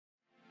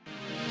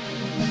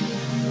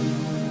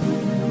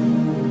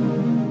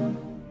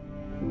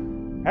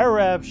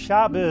Erev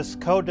Shabbos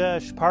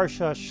Kodesh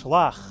Parshat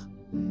Shelach.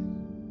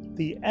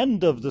 The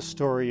end of the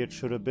story, it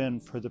should have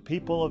been, for the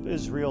people of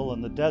Israel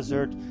in the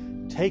desert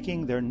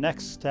taking their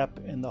next step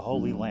in the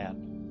Holy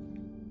Land.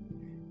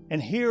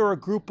 And here a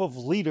group of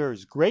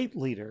leaders, great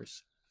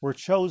leaders, were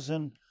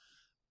chosen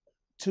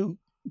to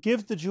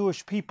give the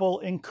Jewish people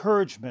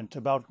encouragement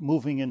about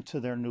moving into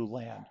their new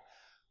land,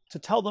 to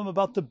tell them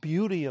about the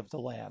beauty of the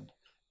land,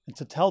 and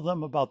to tell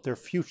them about their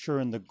future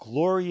and the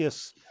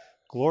glorious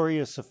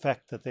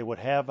effect that they would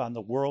have on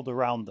the world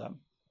around them.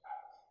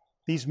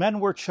 These men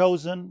were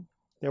chosen.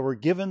 They were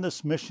given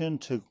this mission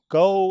to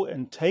go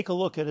and take a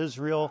look at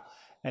Israel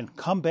and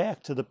come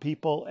back to the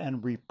people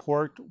and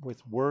report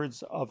with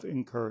words of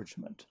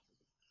encouragement.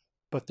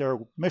 But their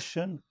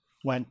mission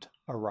went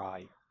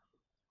awry.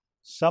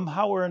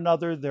 Somehow or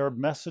another, their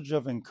message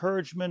of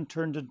encouragement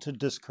turned into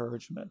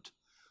discouragement.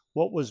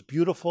 What was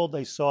beautiful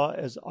they saw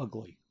as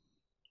ugly.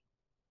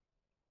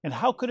 And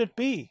how could it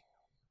be?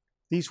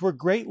 These were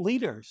great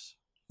leaders.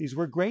 These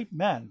were great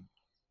men.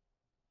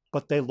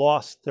 But they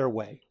lost their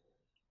way.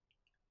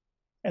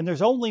 And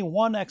there's only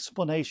one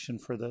explanation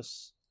for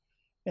this,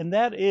 and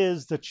that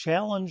is the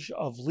challenge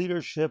of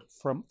leadership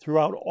from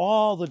throughout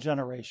all the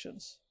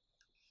generations.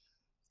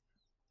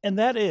 And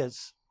that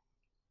is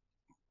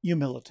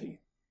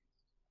humility.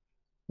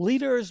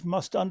 Leaders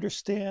must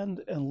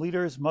understand and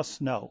leaders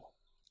must know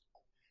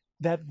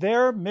that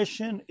their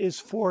mission is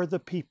for the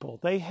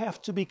people. They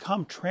have to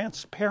become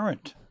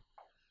transparent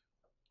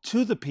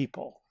to the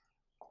people.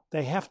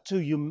 They have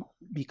to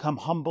become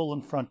humble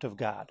in front of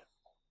God.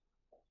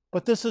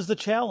 But this is the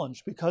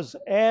challenge, because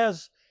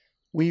as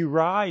we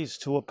rise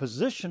to a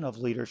position of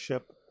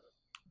leadership,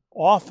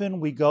 often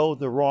we go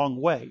the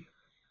wrong way.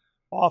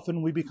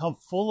 Often we become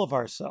full of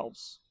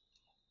ourselves.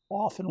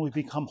 Often we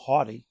become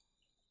haughty.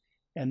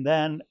 And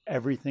then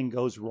everything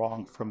goes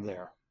wrong from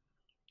there.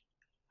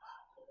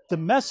 The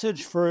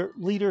message for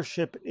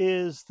leadership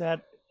is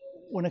that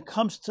when it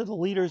comes to the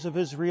leaders of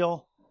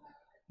Israel,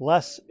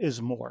 less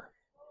is more.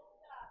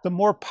 The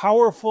more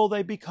powerful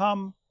they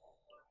become,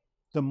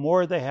 the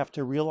more they have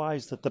to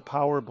realize that the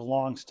power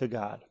belongs to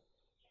God.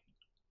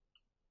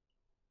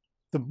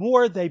 The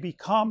more they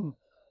become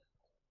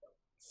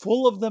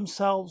full of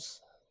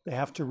themselves, they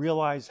have to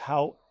realize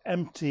how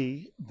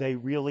empty they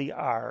really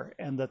are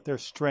and that their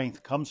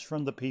strength comes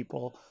from the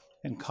people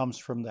and comes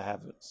from the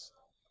heavens.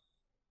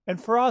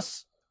 And for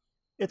us,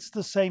 it's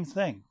the same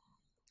thing.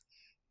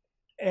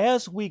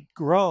 As we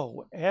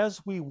grow,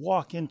 as we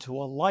walk into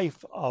a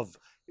life of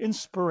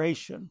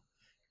inspiration,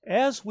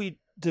 as we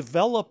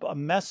develop a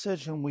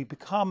message and we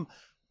become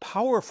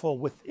powerful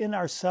within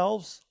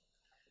ourselves,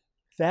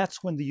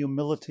 that's when the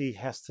humility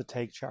has to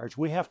take charge.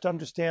 We have to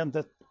understand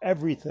that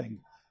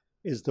everything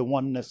is the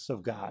oneness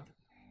of God.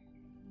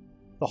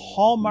 The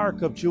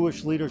hallmark of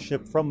Jewish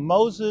leadership from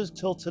Moses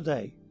till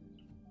today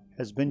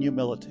has been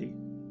humility.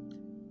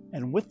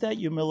 And with that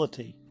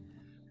humility,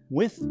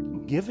 with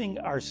giving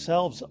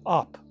ourselves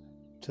up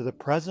to the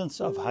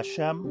presence of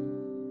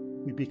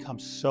Hashem, we become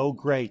so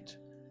great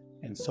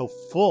and so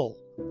full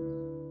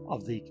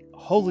of the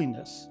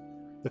holiness,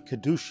 the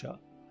Kedusha,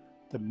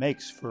 that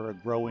makes for a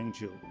growing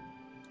Jew.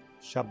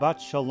 Shabbat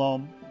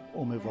Shalom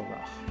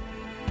U'Mevorach.